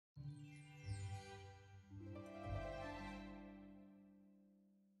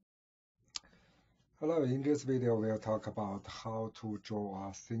Hello, in this video we'll talk about how to draw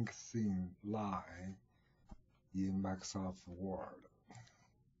a think thin line in Microsoft Word.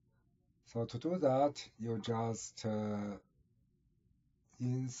 So to do that, you just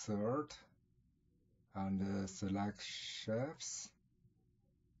insert and select shapes,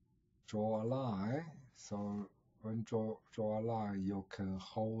 draw a line. So when draw a line, you can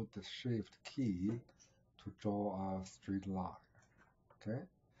hold the Shift key to draw a straight line. Okay.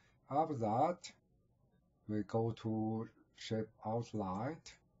 After that, we go to shape outline,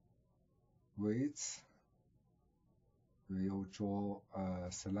 width. We'll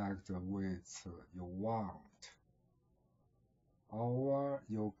select the width you want, or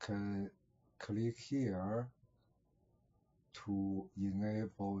you can click here to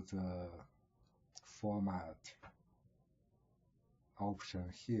enable the format option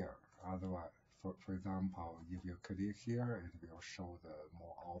here. Otherwise, for example, if you click here, it will show the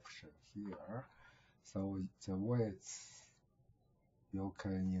more option here. So the width, you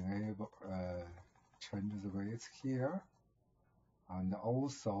can enable change the width here, and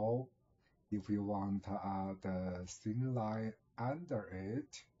also if you want to add a thin line under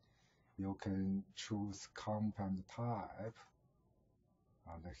it, you can choose compound type,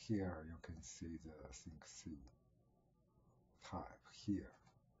 and here you can see the think thin type here.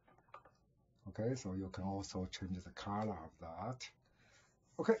 Okay, so you can also change the color of that.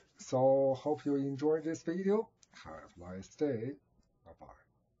 Okay, so hope you enjoyed this video. Have a nice day. Bye bye.